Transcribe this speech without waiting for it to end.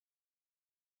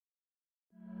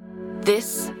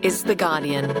This is The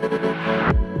Guardian.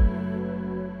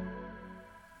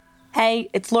 Hey,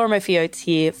 it's Laura Murphy-Oates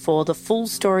here for the Full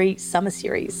Story Summer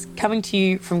Series, coming to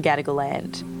you from Gadigal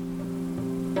land.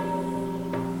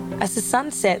 As the sun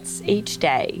sets each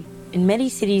day, in many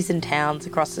cities and towns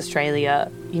across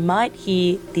Australia, you might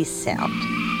hear this sound.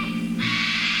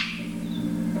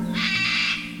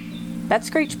 That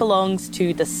screech belongs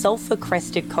to the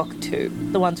sulphur-crested cockatoo,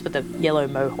 the ones with the yellow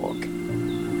mohawk.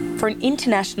 For an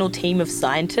international team of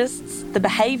scientists, the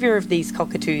behaviour of these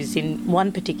cockatoos in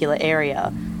one particular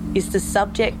area is the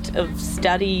subject of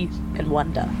study and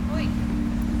wonder.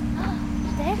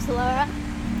 There's Laura.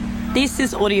 This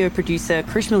is audio producer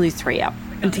Krish Maluthria,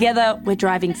 and together we're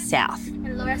driving south.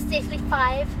 And Laura's safely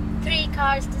 3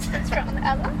 cars distance from the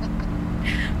other.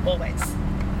 Always.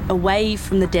 Away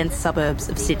from the dense suburbs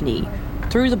of Sydney,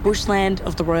 through the bushland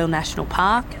of the Royal National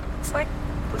Park. It's like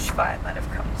bushfire might have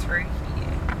come through here.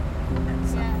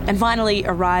 And finally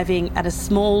arriving at a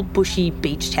small bushy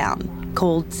beach town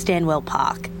called Stanwell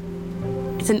Park.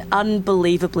 It's an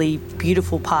unbelievably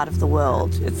beautiful part of the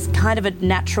world. It's kind of a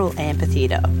natural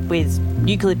amphitheatre with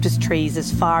eucalyptus trees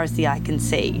as far as the eye can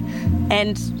see.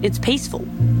 And it's peaceful,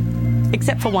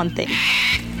 except for one thing.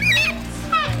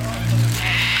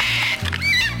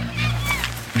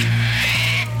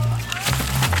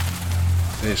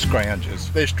 They're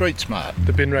scroungers. They're street smart.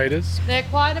 The bin raiders. They're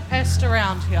quite a pest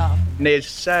around here. They're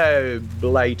so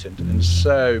blatant and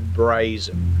so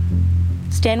brazen.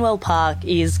 Stanwell Park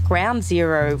is ground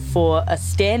zero for a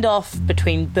standoff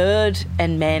between bird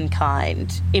and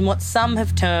mankind in what some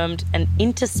have termed an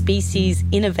interspecies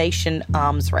innovation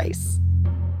arms race.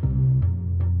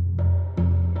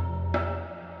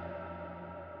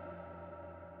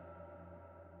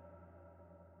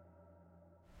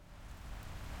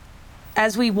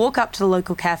 As we walk up to the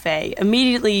local cafe,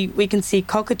 immediately we can see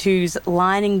cockatoos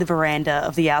lining the veranda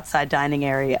of the outside dining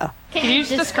area. Can you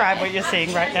describe what you're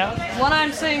seeing right now? What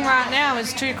I'm seeing right now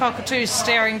is 2 cockatoos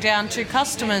staring down 2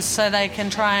 customers so they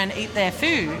can try and eat their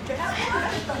food.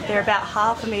 They're about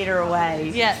half a metre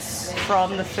away Yes.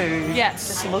 from the food, Yes.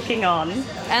 just looking on.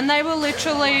 And they will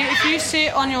literally, if you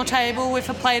sit on your table with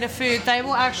a plate of food, they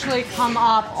will actually come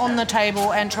up on the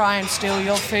table and try and steal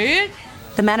your food.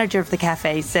 The manager of the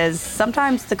cafe says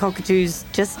sometimes the cockatoos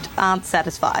just aren't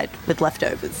satisfied with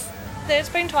leftovers. There's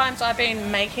been times I've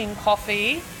been making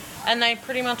coffee and they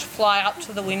pretty much fly up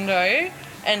to the window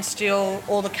and steal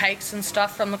all the cakes and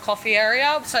stuff from the coffee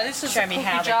area. So this is Show a me cookie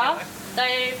how they jar. do it.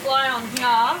 They fly on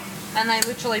here and they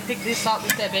literally pick this up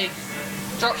with their beak,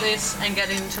 drop this and get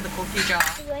into the cookie jar.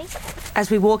 As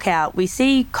we walk out, we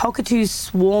see cockatoos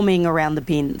swarming around the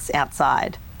bins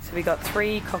outside. So we got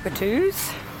 3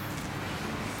 cockatoos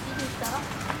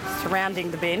surrounding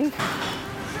the bin.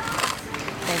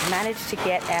 They've managed to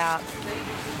get out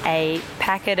a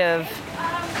packet of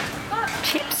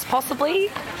chips, possibly.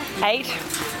 8,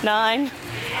 9.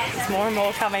 There's more and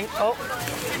more coming. Oh,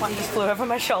 one just flew over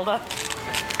my shoulder.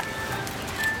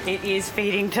 It is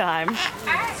feeding time.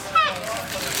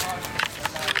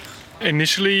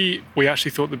 Initially, we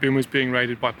actually thought the bin was being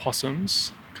raided by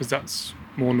possums because that's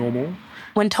more normal.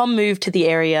 When Tom moved to the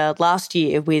area last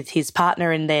year with his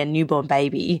partner and their newborn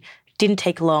baby, it didn't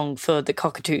take long for the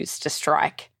cockatoos to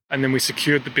strike. And then we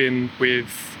secured the bin with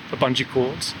a bungee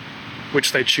cord,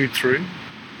 which they chewed through.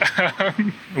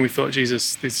 And we thought,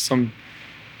 Jesus, there's some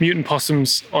mutant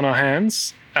possums on our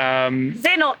hands.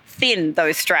 They're not thin,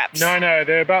 those straps. No,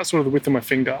 they're about sort of the width of my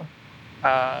finger.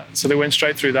 So they went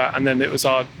straight through that. And then it was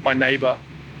my neighbour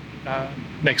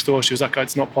next door. She was like, oh,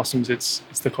 it's not possums, it's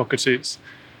the cockatoos.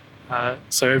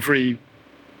 So every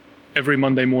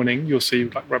Monday morning, you'll see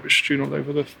like rubbish strewn all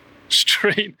over the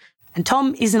street. And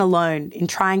Tom isn't alone in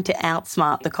trying to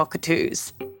outsmart the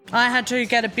cockatoos. I had to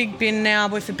get a big bin now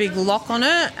with a big lock on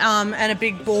it and a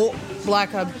big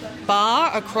like a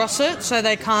bar across it so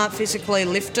they can't physically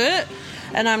lift it.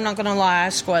 And I'm not going to lie, I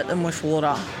squirt them with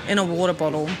water in a water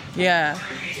bottle,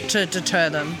 to deter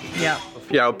them,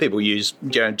 People use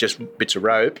just bits of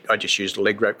rope. I just used a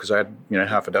leg rope because I had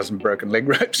half a dozen broken leg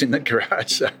ropes in the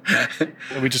garage. So.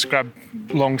 We just grab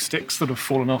long sticks that have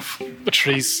fallen off the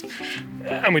trees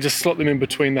and we just slot them in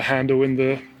between the handle and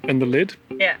the lid.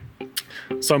 Yeah.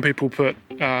 Some people put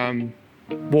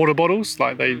water bottles,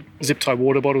 like they zip tie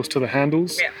water bottles to the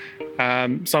handles. Yeah.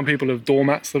 Some people have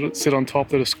doormats that sit on top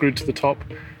that are screwed to the top.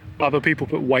 Other people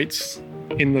put weights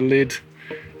in the lid.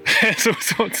 There's all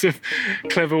sorts of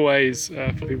clever ways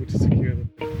for people to secure them.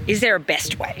 Is there a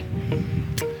best way?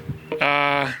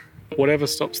 Whatever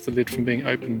stops the lid from being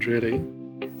opened, really.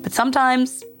 But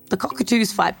sometimes the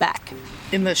cockatoos fight back.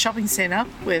 In the shopping centre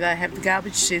where they have the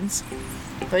garbage tins,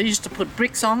 they used to put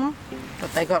bricks on them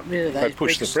But they got rid of those They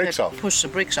pushed the bricks off. Pushed the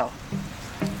bricks off.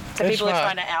 So people are right.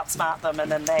 trying to outsmart them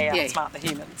and then they Yeah. outsmart the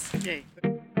humans. Yeah.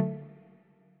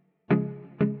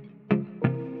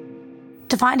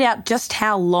 To find out just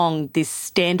how long this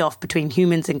standoff between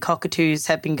humans and cockatoos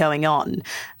have been going on,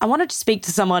 I wanted to speak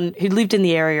to someone who lived in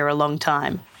the area a long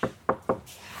time.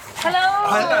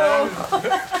 Hello!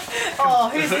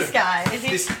 Oh, who's this guy? Is he...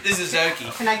 This is Oki.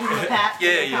 Can I give him a pat?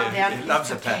 Yeah. He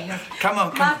loves a pat. Come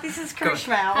on. Mark, this is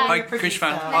Krishma. Hi,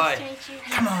 Krishma. Hi. Nice to meet you.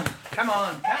 Come on.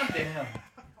 Calm down.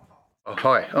 Oh,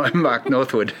 hi, I'm Mark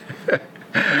Northwood.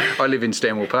 I live in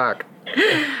Stanwell Park.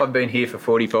 I've been here for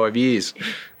 45 years.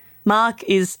 Mark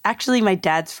is actually my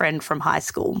dad's friend from high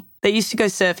school. They used to go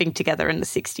surfing together in the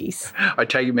 60s. I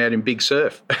take him out in big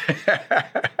surf.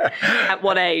 At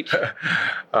what age?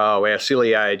 Oh, our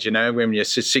silly age, when you're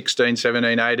 16,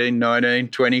 17, 18, 19,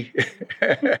 20.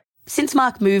 Since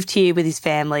Mark moved here with his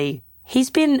family,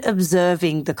 he's been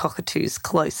observing the cockatoos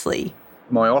closely.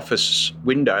 My office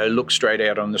window looks straight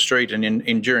out on the street, and when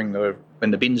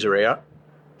the bins are out,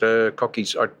 the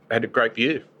cockies, I had a great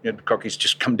view. The cockies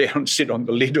just come down and sit on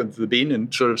the lid of the bin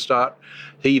and sort of start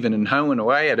heaving and hoeing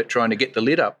away at it, trying to get the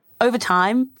lid up. Over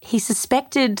time, he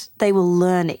suspected they were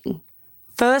learning.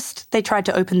 First, they tried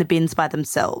to open the bins by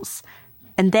themselves.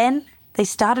 And then they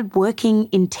started working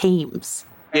in teams.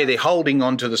 Yeah, they're holding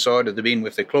onto the side of the bin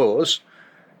with their claws,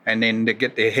 and then they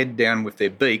get their head down with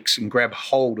their beaks and grab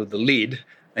hold of the lid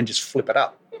and just flip it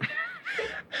up.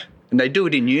 And they do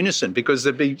it in unison because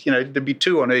there'd be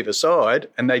two on either side,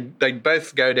 and they'd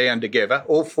both go down together,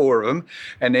 all four of them,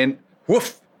 and then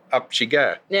woof, up she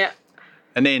go. Yeah.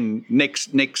 And then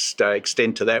next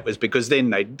extent to that was because then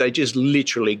they just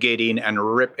literally get in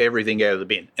and rip everything out of the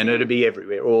bin, and it'd be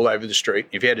everywhere, all over the street.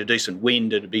 If you had a decent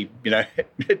wind, it'd be,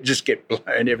 it'd just get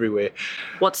blown everywhere.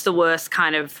 What's the worst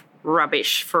kind of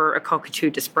rubbish for a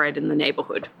cockatoo to spread in the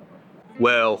neighbourhood?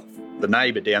 Well, the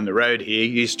neighbour down the road here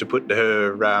used to put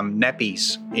her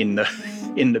nappies in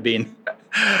the bin,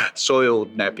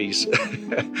 soiled nappies,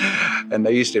 and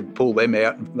they used to pull them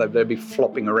out and they'd be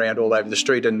flopping around all over the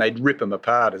street, and they'd rip them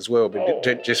apart as well, but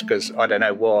just because I don't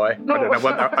know why.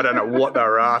 I don't know what they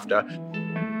were after.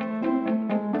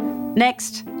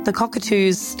 Next, the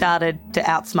cockatoos started to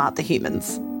outsmart the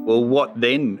humans. Well, what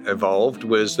then evolved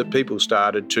was that people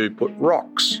started to put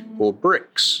rocks or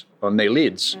bricks on their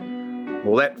lids.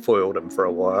 Well, that foiled them for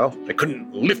a while. They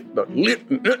couldn't lift the lid.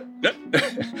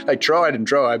 They tried and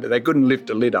tried, but they couldn't lift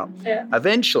the lid up. Yeah.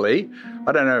 Eventually,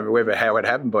 I don't know how it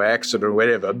happened by accident or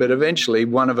whatever, but eventually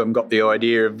one of them got the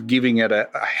idea of giving it a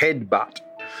headbutt.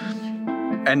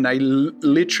 And they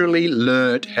literally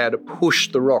learnt how to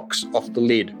push the rocks off the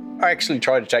lid. I actually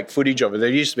tried to take footage of it. There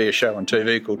used to be a show on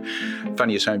TV called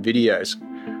Funniest Home Videos.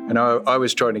 And I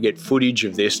was trying to get footage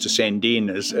of this to send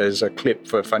in as a clip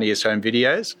for Funniest Home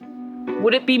Videos.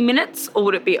 Would it be minutes or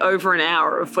would it be over an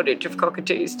hour of footage of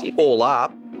cockatoos, do you think? All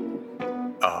up?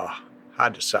 Oh,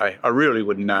 hard to say. I really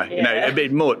wouldn't know. Yeah. It'd be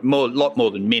lot more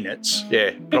than minutes.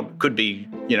 Yeah, could be,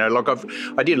 like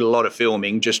I did a lot of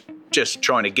filming just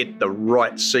trying to get the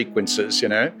right sequences,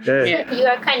 Yeah. You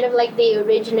are kind of like the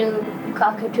original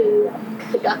cockatoo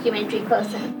documentary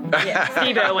person. Yeah,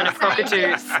 Steve Irwin of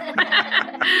cockatoos.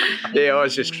 Yeah, I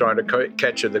was just trying to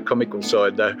capture the comical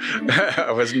side, though.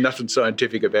 I was nothing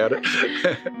scientific about it.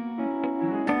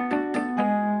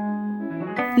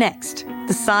 Next,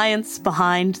 the science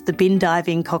behind the bin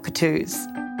diving cockatoos.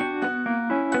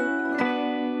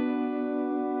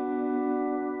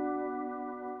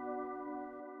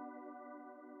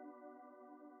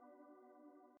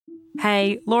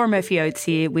 Hey, Laura Murphy-Oates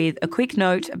here with a quick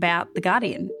note about The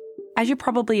Guardian. As you're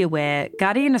probably aware,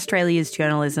 Guardian Australia's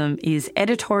journalism is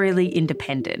editorially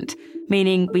independent,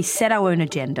 meaning we set our own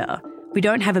agenda. We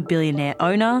don't have a billionaire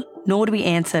owner, nor do we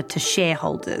answer to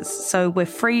shareholders, so we're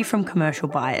free from commercial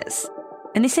bias.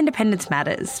 And this independence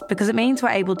matters because it means we're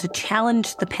able to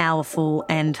challenge the powerful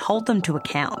and hold them to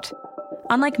account.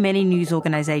 Unlike many news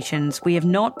organisations, we have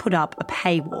not put up a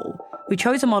paywall. We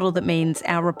chose a model that means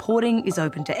our reporting is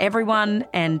open to everyone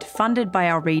and funded by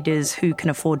our readers who can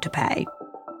afford to pay.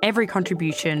 Every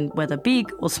contribution, whether big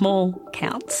or small,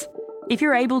 counts. If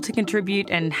you're able to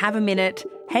contribute and have a minute,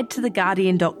 head to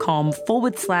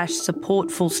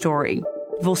theguardian.com/support Full Story.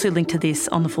 We've also linked to this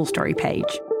on the Full Story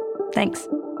page. Thanks.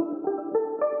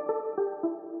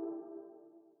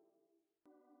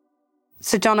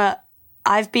 So, Donna,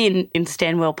 I've been in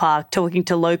Stanwell Park talking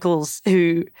to locals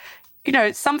who,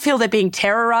 some feel they're being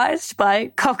terrorised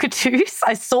by cockatoos.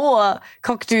 I saw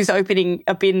cockatoos opening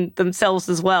a bin themselves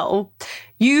as well.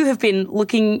 You have been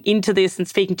looking into this and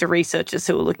speaking to researchers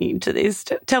who are looking into this.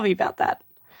 Tell me about that.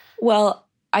 Well,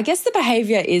 I guess the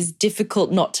behaviour is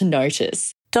difficult not to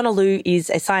notice. Donna Liu is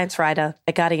a science writer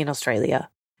at Guardian Australia.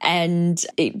 And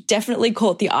it definitely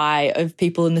caught the eye of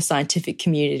people in the scientific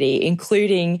community,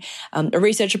 including a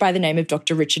researcher by the name of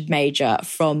Dr. Richard Major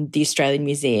from the Australian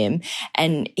Museum.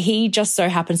 And he just so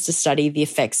happens to study the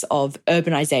effects of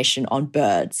urbanisation on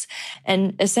birds.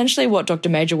 And essentially what Dr.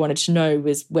 Major wanted to know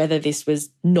was whether this was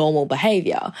normal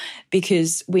behaviour,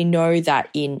 because we know that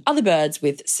in other birds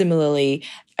with similarly,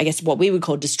 I guess, what we would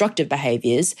call destructive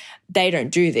behaviours, they don't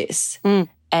do this.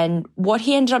 And what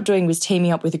he ended up doing was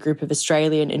teaming up with a group of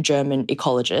Australian and German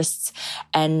ecologists,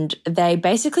 and they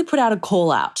basically put out a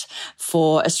call out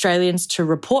for Australians to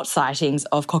report sightings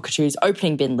of cockatoos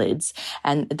opening bin lids.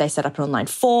 And they set up an online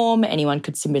form, anyone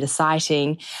could submit a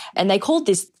sighting, and they called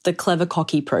this the Clever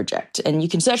Cocky Project. And you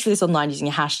can search for this online using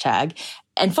a hashtag.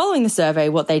 And following the survey,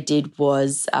 what they did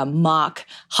was mark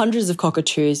hundreds of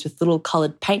cockatoos with little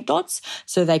coloured paint dots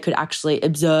so they could actually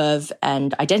observe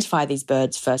and identify these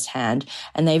birds firsthand.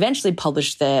 And they eventually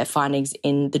published their findings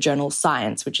in the journal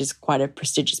Science, which is quite a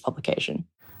prestigious publication.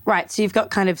 Right, so you've got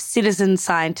kind of citizen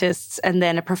scientists and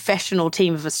then a professional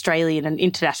team of Australian and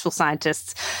international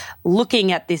scientists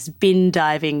looking at this bin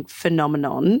diving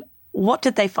phenomenon. What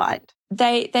did they find?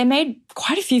 They made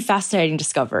quite a few fascinating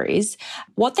discoveries.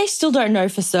 What they still don't know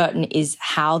for certain is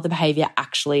how the behaviour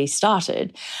actually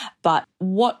started. But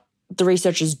what the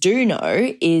researchers do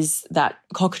know is that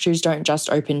cockatoos don't just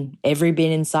open every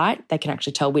bin in sight. They can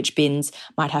actually tell which bins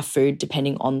might have food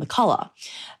depending on the colour.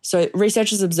 So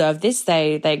researchers observed this.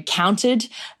 They counted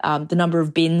the number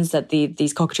of bins that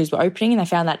these cockatoos were opening, and they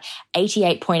found that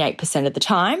 88.8% of the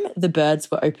time, the birds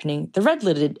were opening the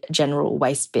red-lidded general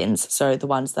waste bins, so the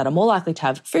ones that are more likely to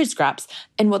have food scraps.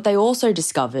 And what they also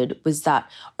discovered was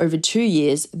that over 2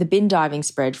 years, the bin diving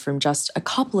spread from just a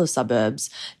couple of suburbs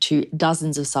to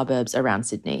dozens of suburbs around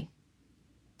Sydney.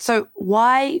 So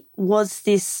why was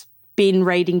this bin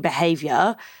raiding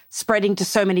behaviour spreading to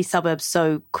so many suburbs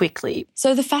so quickly?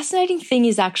 So the fascinating thing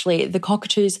is actually the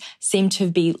cockatoos seem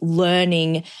to be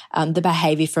learning the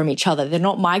behaviour from each other. They're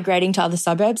not migrating to other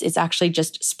suburbs. It's actually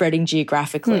just spreading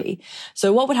geographically.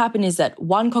 So what would happen is that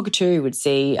one cockatoo would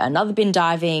see another bin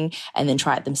diving and then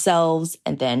try it themselves,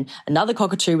 and then another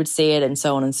cockatoo would see it, and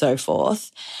so on and so forth.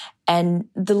 And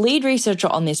the lead researcher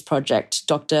on this project,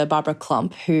 Dr. Barbara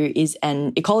Klump, who is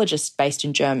an ecologist based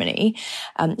in Germany,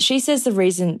 she says the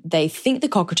reason they think the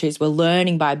cockatoos were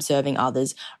learning by observing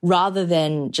others rather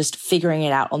than just figuring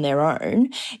it out on their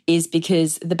own is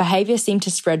because the behaviour seemed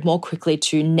to spread more quickly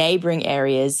to neighbouring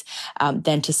areas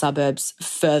than to suburbs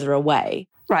further away.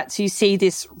 Right, so you see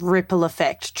this ripple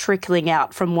effect trickling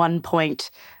out from one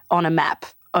point on a map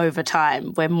over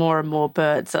time where more and more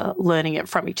birds are learning it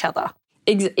from each other.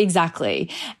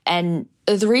 Exactly. And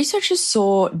the researchers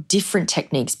saw different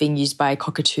techniques being used by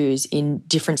cockatoos in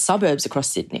different suburbs across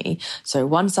Sydney. So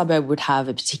one suburb would have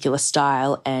a particular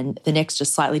style and the next a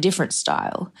slightly different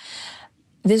style.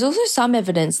 There's also some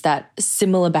evidence that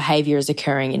similar behaviour is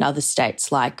occurring in other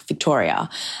states like Victoria,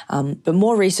 but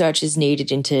more research is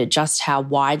needed into just how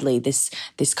widely this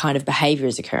kind of behaviour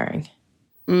is occurring.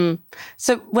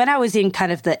 So when I was in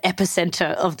kind of the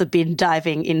epicenter of the bin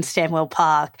diving in Stanwell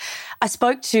Park, I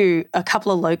spoke to a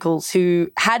couple of locals who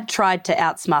had tried to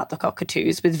outsmart the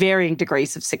cockatoos with varying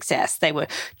degrees of success. They were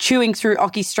chewing through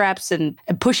ocky straps and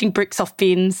pushing bricks off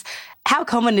bins. How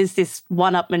common is this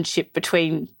one-upmanship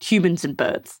between humans and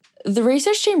birds? The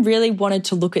research team really wanted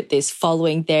to look at this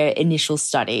following their initial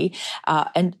study.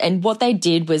 And what they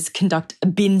did was conduct a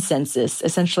bin census.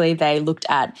 Essentially, they looked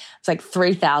at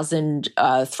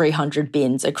 3,300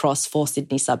 bins across 4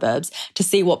 Sydney suburbs to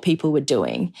see what people were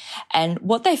doing. And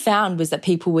what they found was that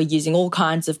people were using all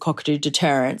kinds of cockatoo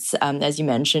deterrents, as you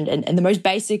mentioned. And the most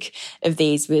basic of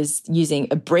these was using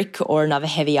a brick or another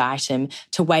heavy item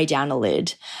to weigh down a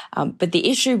lid. But the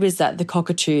issue was that the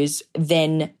cockatoos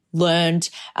then learned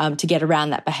to get around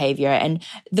that behaviour. And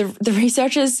the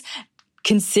researchers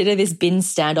consider this bin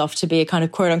standoff to be a kind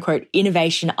of quote-unquote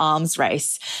innovation arms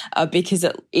race because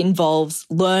it involves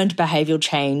learned behavioural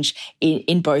change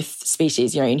in both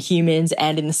species, in humans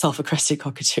and in the self-aggressive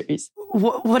cockatoos.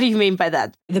 What do you mean by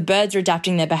that? The birds are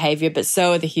adapting their behaviour, but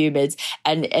so are the humans.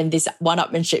 And this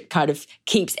one-upmanship kind of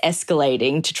keeps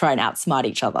escalating to try and outsmart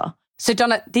each other. So,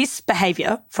 Donna, this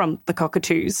behaviour from the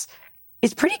cockatoos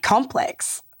is pretty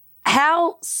complex.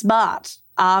 How smart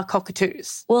are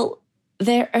cockatoos? Well,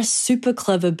 they're a super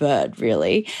clever bird,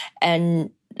 really. And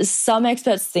some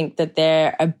experts think that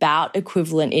they're about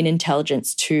equivalent in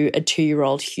intelligence to a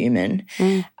 2-year-old human.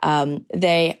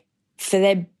 They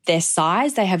For their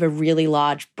size, they have a really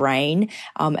large brain,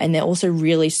 and they're also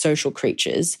really social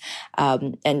creatures.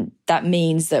 And that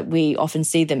means that we often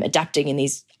see them adapting in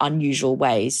these unusual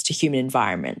ways to human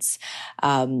environments.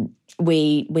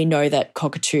 We know that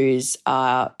cockatoos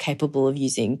are capable of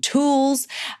using tools.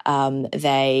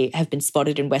 They have been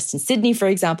spotted in Western Sydney, for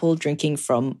example, drinking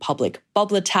from public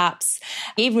bobbler taps.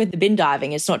 Even with the bin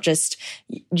diving, it's not just,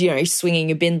 swinging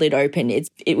a bin lid open.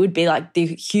 It would be like the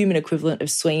human equivalent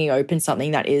of swinging open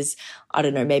something that is, I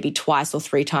don't know, maybe twice or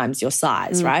 3 times your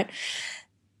size, right?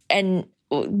 And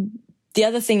the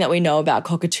other thing that we know about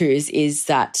cockatoos is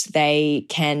that they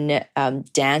can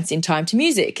dance in time to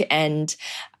music, and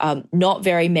not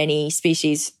very many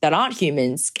species that aren't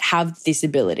humans have this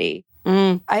ability.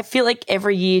 I feel like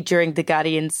every year during the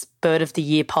Guardian's Bird of the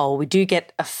Year poll, we do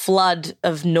get a flood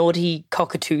of naughty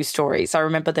cockatoo stories. I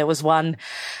remember there was one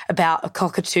about a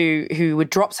cockatoo who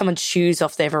would drop someone's shoes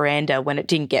off their veranda when it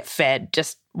didn't get fed,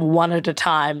 just one at a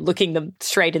time, looking them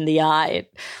straight in the eye.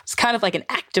 It was kind of like an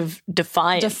act of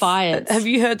defiance. Have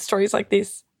you heard stories like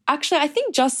this? Actually, I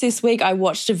think just this week I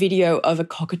watched a video of a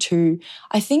cockatoo.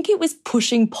 I think it was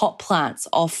pushing pot plants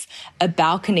off a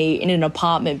balcony in an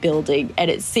apartment building, and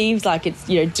it seems like it's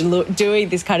doing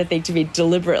this kind of thing to be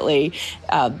deliberately,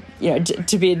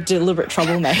 to be a deliberate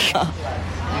troublemaker. He's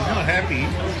not happy.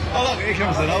 Oh look, here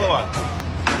comes another one.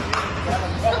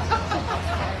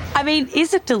 I mean,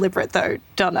 is it deliberate though,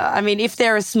 Donna? I mean, if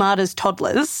they're as smart as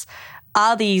toddlers,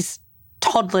 are these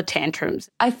toddler tantrums?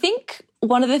 I think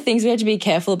one of the things we have to be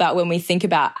careful about when we think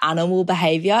about animal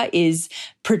behaviour is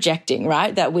projecting,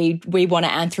 right? That we want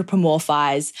to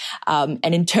anthropomorphise and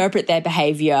interpret their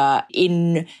behaviour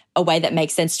in a way that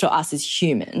makes sense to us as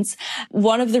humans.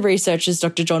 One of the researchers,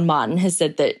 Dr. John Martin, has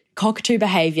said that cockatoo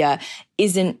behaviour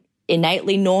isn't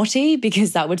innately naughty,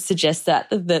 because that would suggest that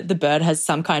the bird has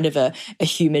some kind of a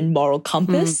human moral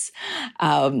compass.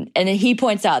 And he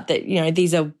points out that,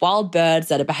 these are wild birds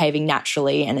that are behaving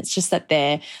naturally, and it's just that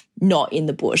they're not in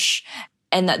the bush.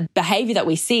 And that behaviour that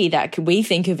we see that we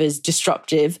think of as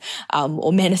disruptive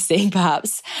or menacing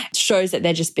perhaps shows that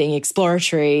they're just being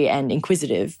exploratory and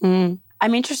inquisitive. I'm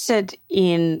interested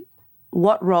in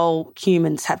what role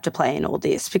humans have to play in all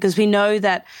this, because we know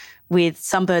that with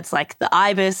some birds like the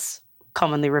ibis,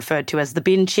 commonly referred to as the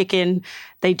bin chicken,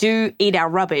 they do eat our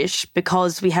rubbish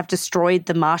because we have destroyed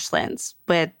the marshlands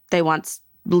where they once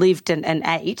lived and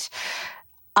ate.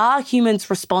 Are humans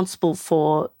responsible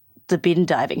for the bin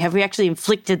diving? Have we actually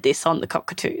inflicted this on the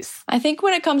cockatoos? I think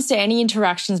when it comes to any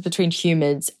interactions between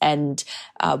humans and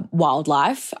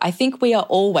wildlife, I think we are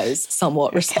always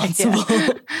somewhat responsible.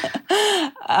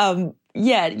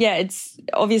 It's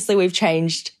obviously we've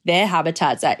changed their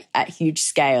habitats at huge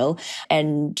scale,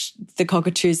 and the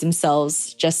cockatoos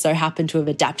themselves just so happen to have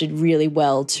adapted really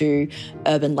well to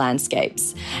urban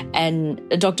landscapes. And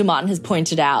Dr. Martin has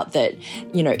pointed out that,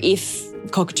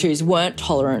 if cockatoos weren't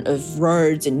tolerant of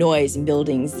roads and noise and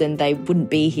buildings, then they wouldn't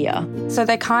be here. So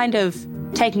they're kind of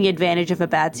taking advantage of a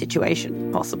bad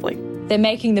situation, possibly. They're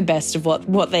making the best of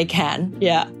what they can,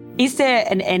 yeah. Is there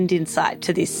an end in sight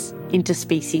to this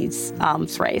interspecies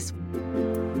arms race?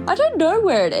 I don't know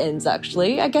where it ends,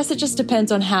 actually. I guess it just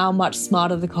depends on how much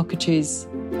smarter the cockatoos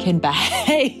can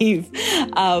behave.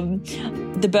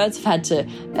 The birds have had to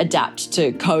adapt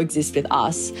to coexist with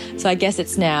us, so I guess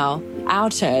it's now our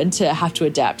turn to have to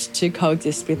adapt to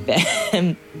coexist with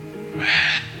them.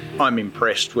 I'm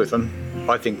impressed with them.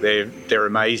 I think they're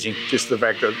amazing, just the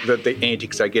fact that the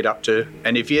antics they get up to.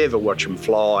 And if you ever watch them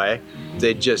fly,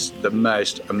 they're just the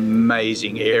most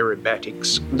amazing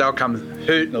aerobatics. They'll come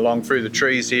hooting along through the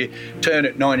trees here, turn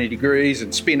at 90 degrees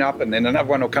and spin up, and then another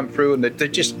one will come through, and they're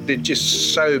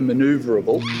just so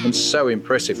manoeuvrable and so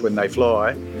impressive when they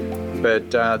fly.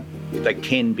 But they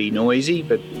can be noisy,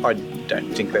 but I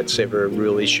don't think that's ever a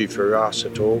real issue for us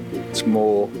at all. It's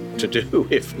more to do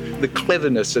with the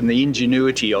cleverness and the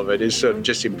ingenuity of it sort of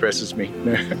just impresses me.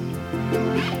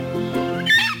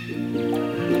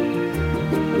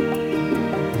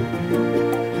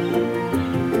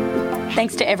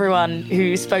 Thanks to everyone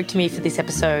who spoke to me for this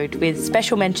episode, with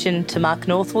special mention to Mark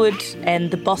Northwood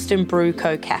and the Boston Brew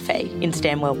Co Cafe in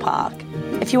Stanwell Park.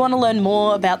 If you want to learn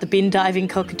more about the bin diving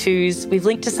cockatoos, we've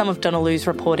linked to some of Donna Lu's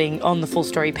reporting on the Full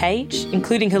Story page,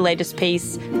 including her latest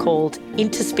piece called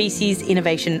Interspecies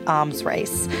Innovation Arms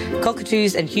Race: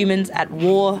 Cockatoos and Humans at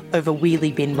War Over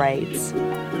Wheelie Bin Raids.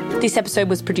 This episode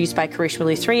was produced by Karishma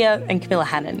Luthria and Camilla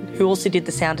Hannon, who also did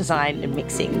the sound design and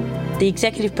mixing. The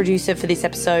executive producer for this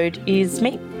episode is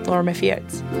me, Laura Murphy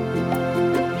Oates.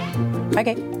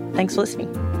 Okay, thanks for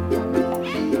listening.